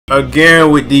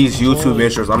Again with these YouTube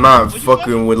intros, I'm not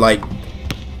fucking with like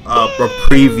a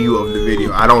preview of the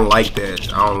video. I don't like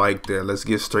that. I don't like that. Let's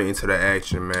get straight into the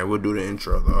action, man. We'll do the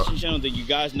intro though. Channel that you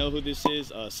guys know who this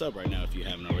is. Sub right now if you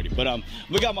haven't already. But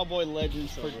we got my boy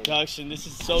Legends production. This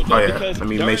is so dope because let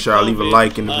me make sure I leave a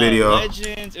like in the video.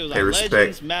 Legends, it was like respect.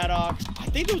 Legends, Maddox. I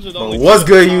think those were the only. What's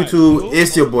good, YouTube?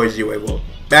 It's your boy WaveO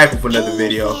back with another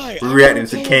video. We're reacting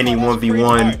to Kenny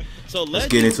 1v1. So let's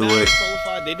get into it.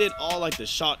 They did all like the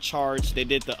shot charts. They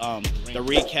did the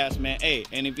recast, man. Hey,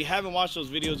 and if you haven't watched those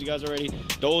videos, you guys already,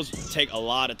 those take a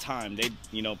lot of time. They,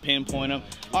 you know, pinpoint them.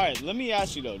 All right, let me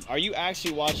ask you though, are you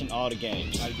actually watching all the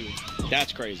games? I do.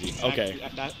 That's crazy. Okay.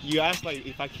 You asked like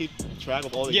if I keep track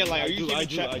of all the games. Like, are you keeping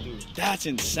track? I do. That's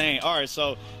insane. All right,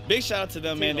 so big shout out to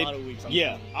them, man.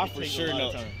 I for sure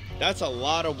know. That's a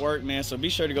lot of work, man. So be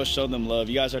sure to go show them love.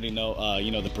 You guys already know,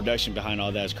 you know, the production behind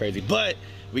all that is crazy. But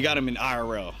we got him in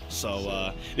IRL.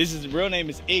 So his real name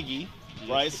is Iggy,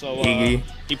 right? So Iggy.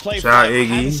 He played. Shout out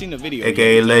Iggy. I haven't seen the video,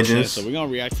 aka Legends. So we're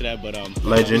gonna react to that. But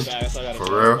Legend, for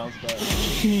real.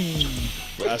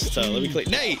 That's tough. Let me click.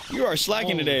 Nate, you are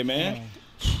slacking today, man.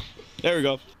 There we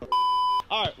go.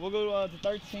 All right, we'll go to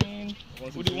 13.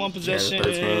 We'll do one possession. Yeah,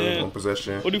 13, one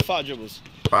possession. We'll do 5 dribbles.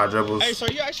 5 dribbles. Hey, so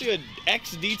are you actually an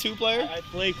ex-D2 player? I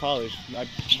play college.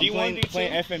 D1, D2?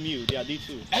 Playing FMU. Yeah,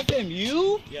 D2.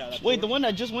 FMU? Yeah. That's wait, the one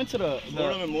that just went to the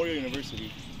Memorial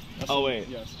University. Oh, wait.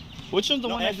 Yes. Which one's the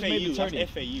one that just made the tournament?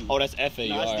 That's FAU. Oh, that's FAU.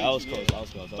 No, all right, D2, I was close. yeah. I was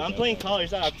close. But I'm playing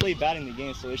college. I play bad in the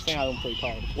game, so they're saying I don't play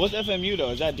college. What's FMU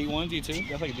though? Is that D1, D2?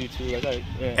 That's like D2.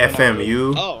 That's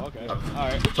FMU. Oh, okay. All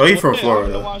right. So he's from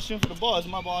Florida. I want to shoot for the ball. It's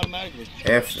my ball automatically.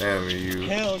 FMU.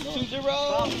 Hell no.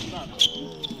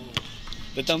 2-0.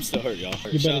 The thumb still hurt, y'all.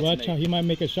 You better watch out. He might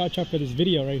make a shot chart for this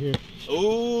video right here.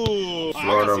 Ooh.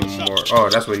 Florida more. Oh,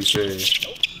 that's what he said.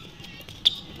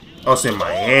 Oh, it's in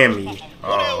Miami.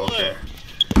 Oh, okay.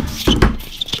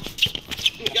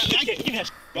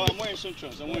 I'm wearing swim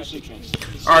trunks. All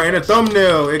right, in the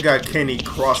thumbnail, it got Kenny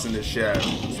crossing the shadow.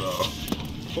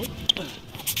 So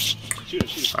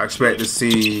I expect to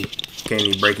see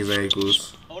Kenny break his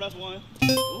ankles. Oh, that's one.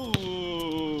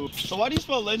 Ooh. So why do you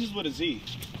spell Legends with a Z?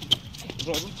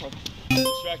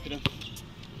 Distracted him.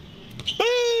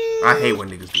 I hate when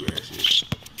niggas do that shit.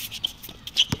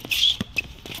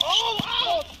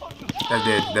 Oh, That's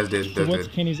dead. That's dead. That's What's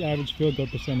dead. Kenny's average field goal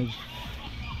percentage?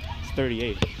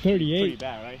 38. 38. Pretty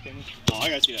bad, right, Kenny? Oh, I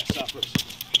gotta see that. Stop first.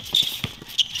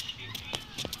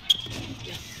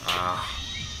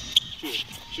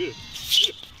 Shoot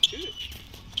it.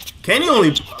 Kenny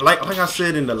only, like I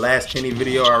said in the last Kenny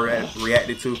video I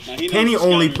reacted to, Kenny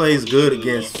only plays good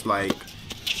against like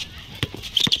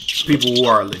people who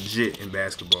are legit in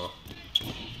basketball.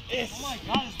 Oh my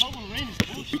God, this holmgren is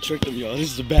cool. We tricked him, y'all.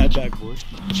 This is a bad backboard.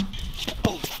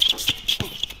 Oh.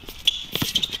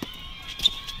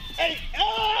 Hey!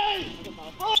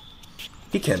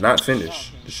 He cannot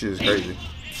finish. This shit is crazy.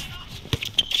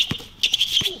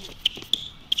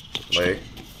 Lay.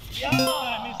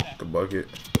 The bucket.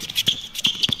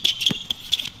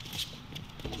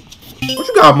 What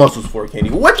you got muscles for, Kenny?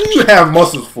 What do you have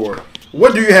muscles for?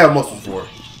 What do you have muscles for?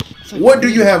 What do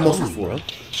you have muscles for?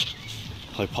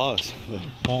 Like pause.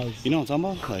 Pause. You know what I'm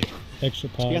talking about? Like Extra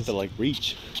pause. you have to like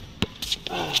reach.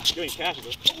 You ain't catching,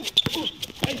 bro.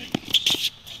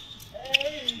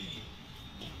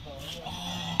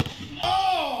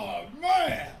 Oh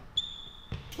man!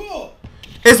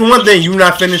 It's one thing you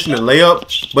not finishing the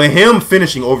layup, but him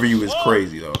finishing over you is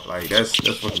crazy though. Like that's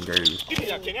fucking crazy.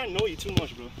 Yeah, Kenny, I know you too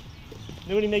much, bro.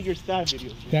 Nobody make your stat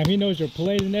videos, bro. Damn, he knows your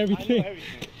plays and everything. I know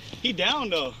everything. He down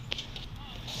though.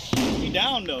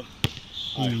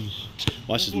 Alright.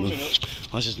 Watch this move.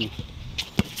 Watch this move.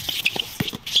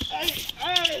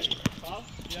 Hey! Huh?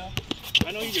 Yeah.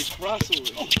 I know you just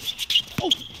crossover. Oh!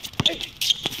 Hey!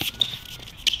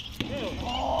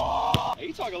 Oh. Hey,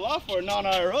 you talk a lot for a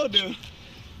non-IRO dude.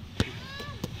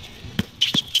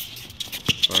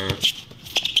 A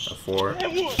 4.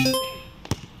 Come on,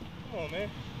 man.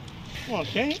 Come on,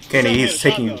 Kenny. Kenny, he's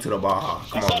taking you to the ball.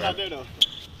 Come on, man. There, though.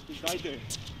 He's right there.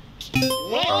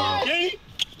 Kenny.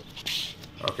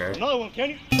 Okay. Another one,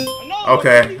 Kenny.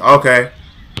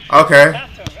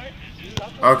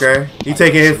 Okay. He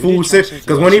taking his food sip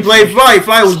because when he played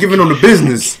Fly was giving him the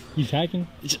business. He's hacking?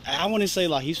 I wouldn't say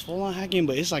like he's full on hacking,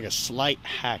 but it's like a slight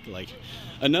hack, like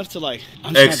enough to like.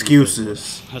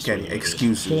 Excuses. Kenny,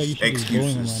 excuses.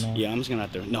 Excuses. Right Yeah, I'm just gonna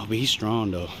have to. No, but he's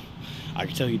strong though. I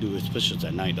can tell he do his push-ups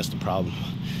at night. That's the problem.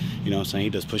 You know what I'm saying? He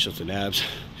does push-ups and abs.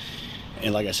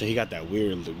 And like I said, he got that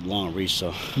weird long reach.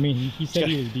 So I mean, he said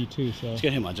he was D2, so. Let's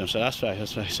get him my jump shot. That's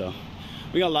fact. So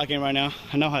we gonna lock in right now.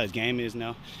 I know how his game is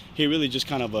now. He really just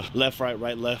kind of a left,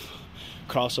 right, left.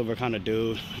 crossover kind of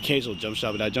dude. Occasional jump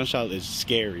shot, but that jump shot is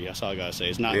scary. That's all I gotta say.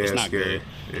 It's not. Yeah, it's not scary.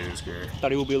 good. It is scary.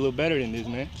 Thought he would be a little better than this,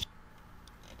 man.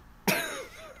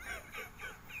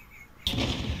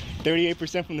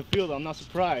 38% from the field. I'm not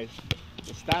surprised.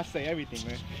 The stats say everything,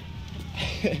 man.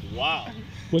 Wow.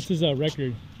 What's his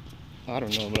record? I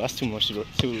don't know, but that's too much to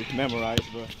memorize,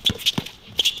 bro.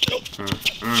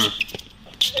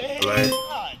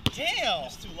 God damn.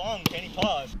 It's too long. Can you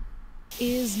pause?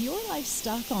 Is your life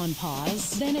stuck on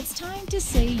pause? Then it's time to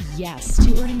say yes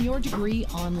to earning your degree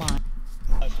online.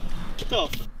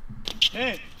 Tough.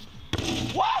 Hey.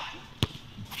 What?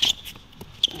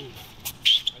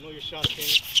 I know your shot,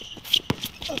 Kenny.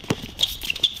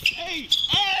 Hey,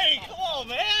 come on,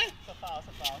 man. It's a foul, it's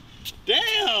a foul.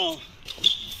 Damn.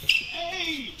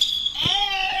 Hey.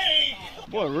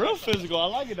 Boy, real physical. I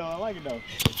like it though.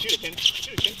 Shoot it, Kenny.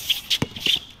 Shoot it, Kenny.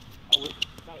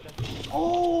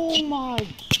 Oh my.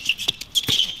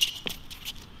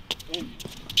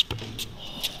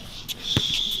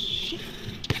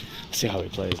 See how he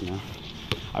plays now.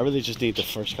 I really just need the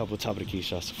first couple top of the key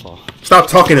shots to fall. Stop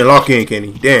talking and lock in,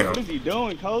 Kenny. Damn. What is he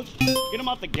doing, coach? Get him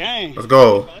out the game. Let's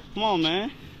go. Come on,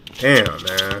 man. Damn,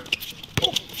 man.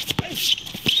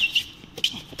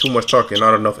 Too much talking,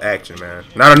 not enough action, man.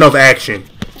 Not enough action.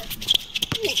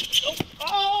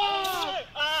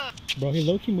 Bro, he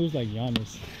low-key moves like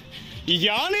Giannis.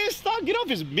 Giannis? Stop. Get off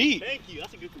his meat. Thank you.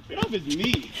 That's a good comparison. Get off his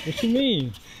meat. What you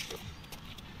mean?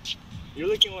 You're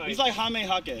looking like. He's like Jaime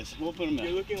Jaquez. We'll put him You're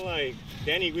in. looking like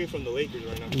Danny Green from the Lakers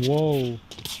right now. Whoa.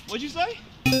 What'd you say?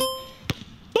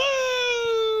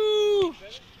 Boo!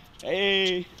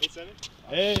 Hey. 8-7?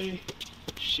 Hey.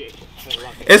 Shit.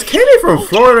 Is Kenny from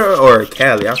Florida or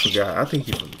Cali? I forgot. I think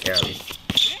he's from Cali.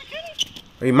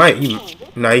 He might. He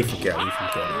from Cali. He's from Cali.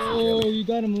 Oh, you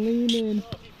got him leaning.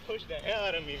 Push the hell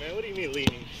out of me, man. What do you mean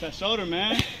leaning? It's that shoulder,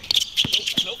 man.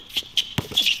 Nope.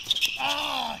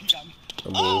 Ah, he got me.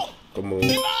 Good move. Good move.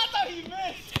 I thought he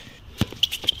missed.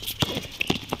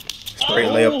 Straight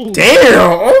layup.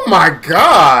 Damn! Oh my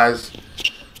gosh!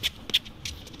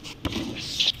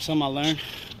 Something I learned.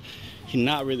 He's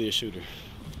not really a shooter.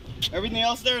 Everything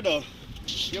else there, though.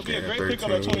 He'll be a great pickup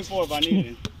at 24 if I need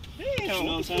it. Damn, You know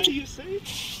what I'm saying? What do you say?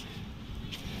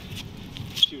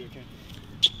 Shoot, okay.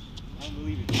 I don't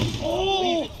believe it.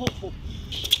 Oh!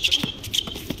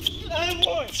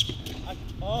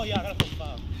 Oh, yeah, I got a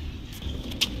foul.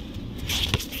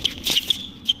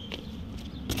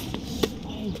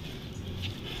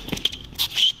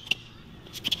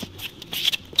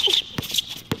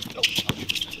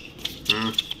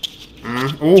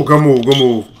 Oh, good move. Good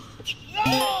move.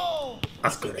 No!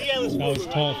 That's good. That was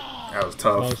tough. That was That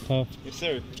tough. was tough. Yes,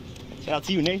 sir. Shout out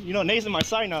to you, Nate. You know, Nate's on my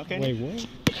side now, okay? Wait, what?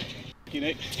 You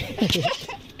Nate.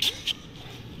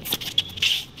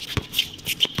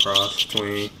 Cross,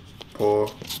 tween,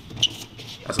 pull.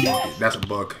 That's a bucket. That's a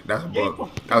buck. That's a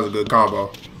buck. That was a good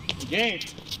combo. Game.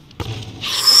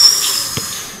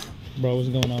 Bro, what's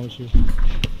going on with you?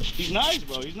 He's nice,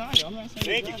 bro. He's nice. I'm not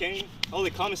saying Thank you, Kenny. All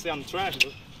the comments say I'm trash,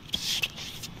 bro.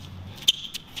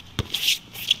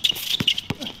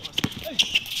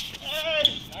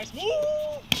 Nice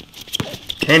move.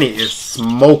 Kenny is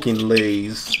smoking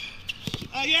lays.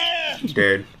 Oh, yeah.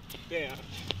 Dead. Damn.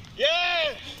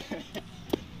 Yeah.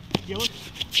 Yo.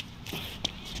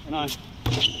 Nice.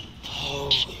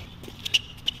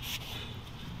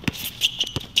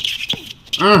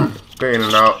 Get in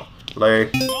and out. Lay.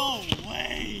 No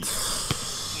way.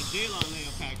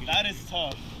 That is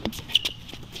tough.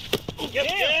 Yep.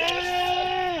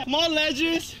 Yeah. Come on,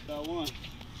 legends. That one.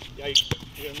 Yeah, you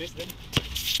gonna miss them?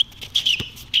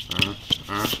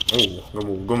 Oh, good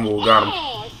move. Good move. Got him.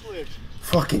 Oh, I slipped.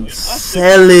 Fucking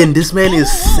selling. This man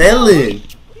is selling.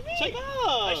 Check up.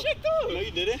 I checked up. No,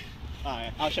 you didn't.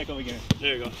 Alright, I'll check up again.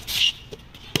 There you go.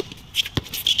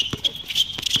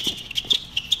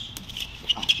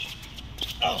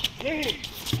 Oh, dang.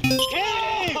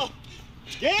 Gang!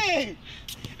 Gang!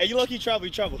 Hey, you lucky he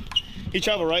traveled. He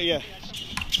traveled, right? Yeah.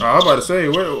 Oh, I was about to say,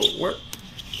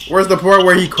 where's the part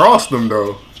where he crossed them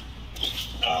though?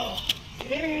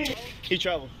 He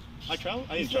traveled. I traveled?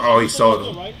 I didn't travel. Oh, he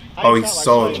sold him. Oh, he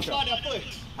sold him.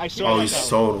 I swear Oh, I he traveled.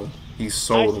 sold him. He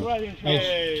sold him.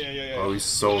 Yeah. Oh, he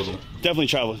sold him. Definitely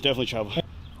travel.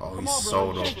 Oh, he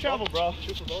sold him. Travel, bro.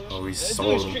 Oh, he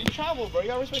sold him. Travel, bro. You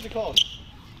gotta respect the call.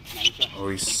 Oh,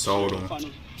 he sold him.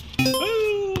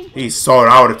 Boom! He sold.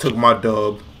 I would have took my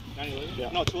dub.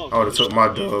 No, 12. I would have took my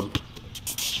dub.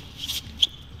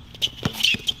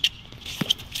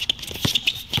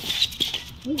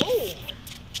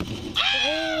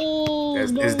 Oh,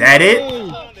 Is that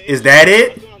it? Is that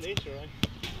it?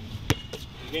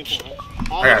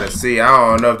 I gotta see. I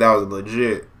don't know if that was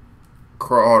legit.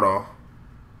 Hold on.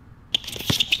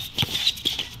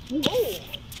 Oh,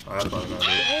 That's probably not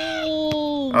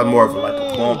it. That's more of like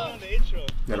a clump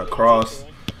than a cross.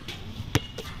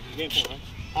 Game point, right?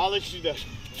 I'll let you do that.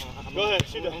 Go ahead,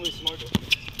 shoot that. I'm really smart though.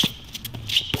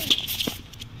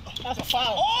 That's a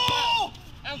foul. Oh!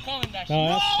 I'm calling that shit.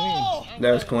 No,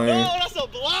 That's clean. No, that's a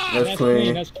block. That's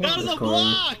clean. That's clean. That is a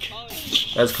block.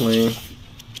 That's clean.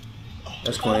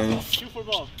 That's clean. Shoot for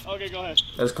ball. Okay, go ahead.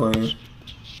 That's clean.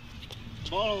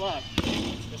 Ball on the line.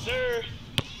 Yes, sir.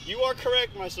 You are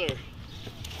correct, my sir.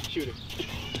 Shoot it.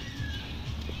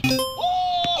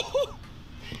 Oh!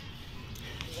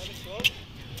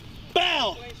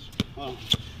 Bow! Oh.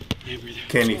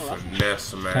 Kenny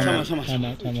finesse, man. Time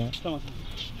out.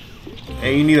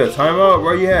 And you need a timeout,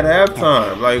 bro? You had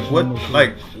halftime. Like what?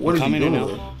 Like what is he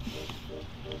doing?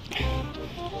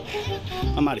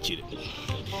 I might have cheated.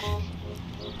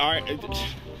 All right,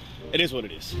 it is what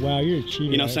it is. Wow, you're a cheater.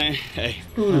 You know what I'm saying? Hey,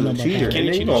 Who's a cheater? Kenny And then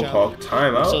you cheated, gonna call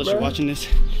timeout, so if bro? you're watching this,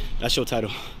 that's your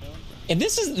title. And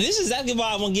this is exactly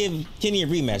why I want to give Kenny a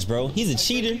rematch, bro. He's a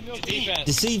cheater,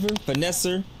 deceiver,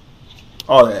 finesser,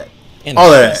 All that. and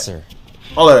All a that. finesser.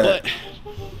 All of that.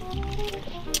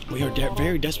 But we are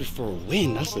very desperate for a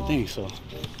win. That's the thing. So,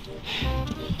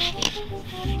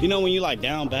 you know, when you like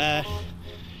down bad,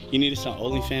 you needed some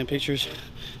OnlyFans pictures.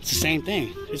 It's the same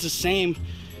thing. It's the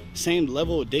same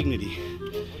level of dignity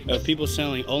of people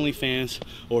selling OnlyFans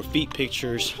or feet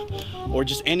pictures or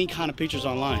just any kind of pictures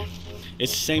online.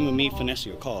 It's the same with me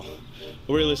finessing your call.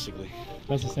 Realistically,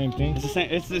 That's the same thing. it's the same.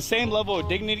 It's the same level of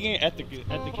dignity and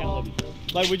ethicality.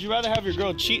 Like, would you rather have your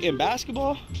girl cheat in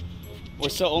basketball or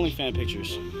sell OnlyFans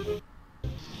pictures?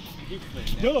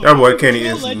 That boy Kenny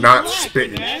is not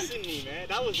spitting. Messing me, man.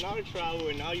 That was not a travel,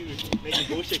 and now you're making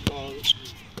bullshit calls.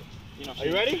 Are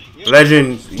you ready?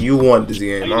 Legend, you won this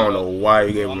game. I don't know why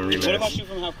you gave him a What about rematch. you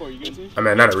from half court? You good too? I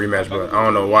mean, not a rematch, but I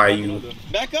don't know why you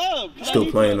Back up. still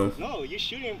playing him. No, you're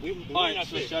shooting. All right,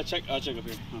 so I'll check up here.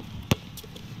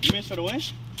 You missed for the win?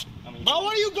 Bro,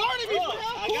 what are you guarding me for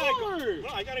half court?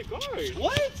 I got a guard.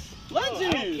 What?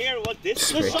 Legend. I don't care what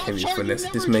this This man Kenny finesse.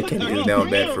 This man Kenny is down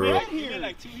bad for real. You made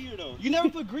like 2 here though. You never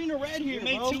put green or red here, You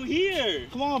made bro. 2 here.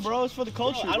 Come on, bro. It's for the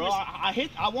culture, Bro, bro.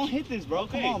 I won't hit this, bro.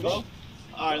 Come Okay, on, bro. go.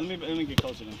 All right, let me get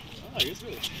closer then. Oh, you're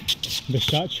good. The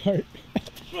shot chart.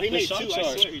 Bro, he made 2. shot I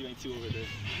chart. swear he made 2 over there.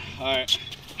 All right.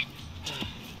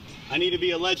 I need to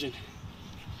be a legend.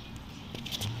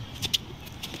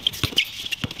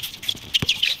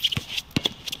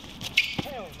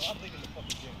 Hell no, I'm thinking the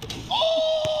fucking game.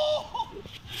 Oh!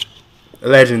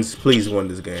 Legends, please win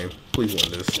this game. Please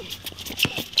win this.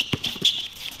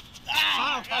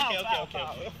 Ah, okay.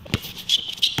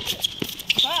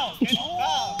 Foul.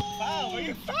 Foul. Bro,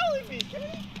 you're fouling me,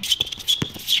 Kenny.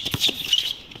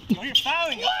 Bro, you're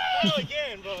fouling me. Foul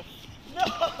again, bro.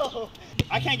 No.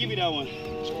 I can't give you that one.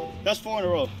 That's 4 in a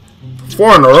row.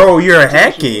 4 in a row, you're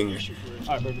hacking.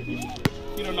 All right, perfect.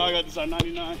 You don't know I got this on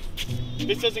 99.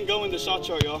 This doesn't go in the shot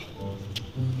chart, y'all.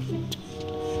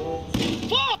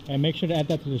 Fuck! And make sure to add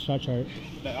that to the shot chart.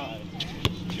 Should I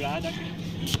add that?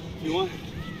 You want?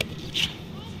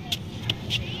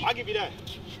 I'll give you that.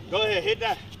 Go ahead, hit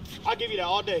that. I'll give you that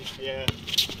all day. Yeah.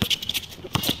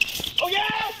 Oh,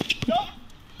 yeah! No!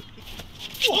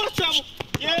 What a travel!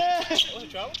 Yeah! What,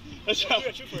 travel? Let's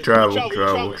travel. Travel.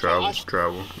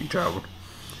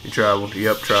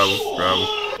 Yep, travel.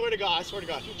 I swear to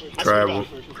God. Travel.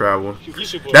 You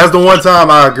should put That's the one time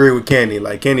I agree with Kenny.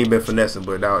 Like, Kenny been finessing,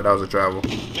 but that was a travel.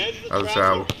 That was a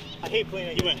travel. I hate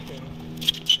playing that. You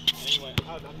went.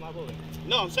 I'm not rolling.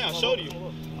 No, I'm saying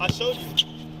I showed you.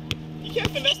 You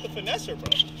can't finesse the finesser,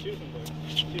 bro. Shoot him, bro.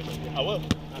 I will.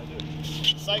 I'll do it.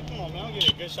 It's like, come on, man. I'm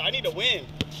getting a good shot. I need to win.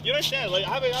 You understand? Like,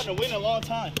 I haven't gotten a win in a long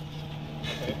time.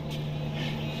 Okay.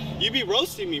 You be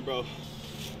roasting me, bro.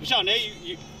 Nate,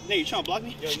 you trying to block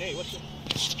me? Yo, Nate, what's up?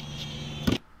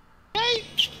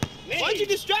 Nate! Why'd you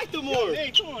distract him more? Yo,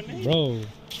 Nate, come on, Nate. Bro,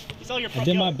 It's all your I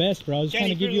did my best, bro. I was trying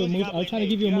to give you a move. I was trying to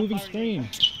give you a moving screen.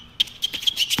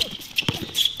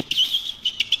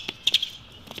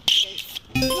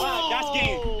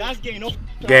 That's game. No.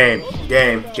 Game.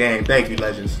 Thank you,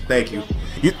 Legends. Thank you.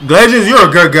 Legends, you're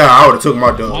a good guy. I would have took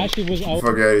my dub. I actually was out.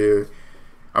 Fuck out of here.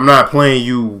 I'm not playing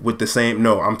you with the same.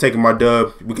 No, I'm taking my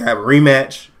dub. We can have a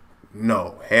rematch.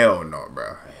 No, hell no,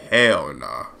 bro. Hell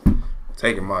no.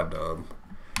 Taking my dub.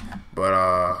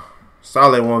 But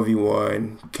solid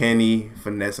 1v1. Kenny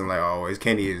finessing like always.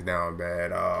 Kenny is down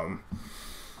bad.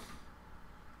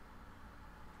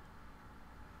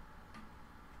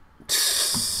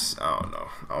 I don't know.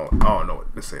 I don't know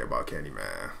what to say about Kenny,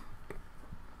 man.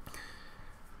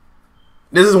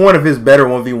 This is one of his better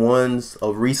 1v1s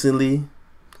of recently.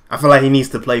 I feel like he needs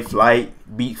to play Flight,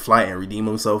 beat Flight, and redeem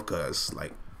himself, because,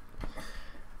 like,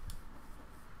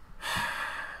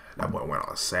 that boy went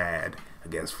on sad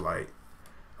against Flight.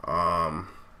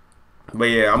 But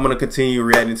yeah, I'm gonna continue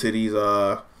reacting to these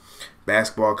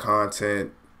basketball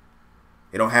content.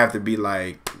 It don't have to be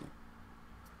like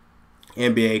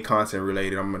NBA content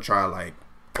related. I'm gonna try, like,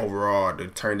 overall to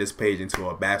turn this page into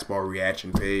a basketball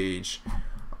reaction page.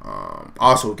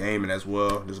 Also gaming as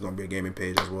well. There's gonna be a gaming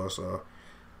page as well. So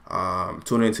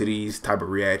tune into these type of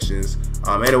reactions.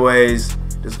 Anyways,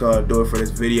 just gonna do it for this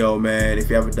video, man. If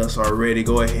you haven't done so already,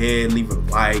 go ahead, leave a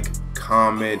like,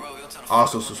 comment.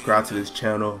 Also subscribe to this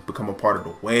channel, become a part of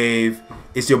the Wave.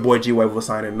 It's your boy WaveO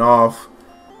signing off.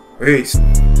 Peace.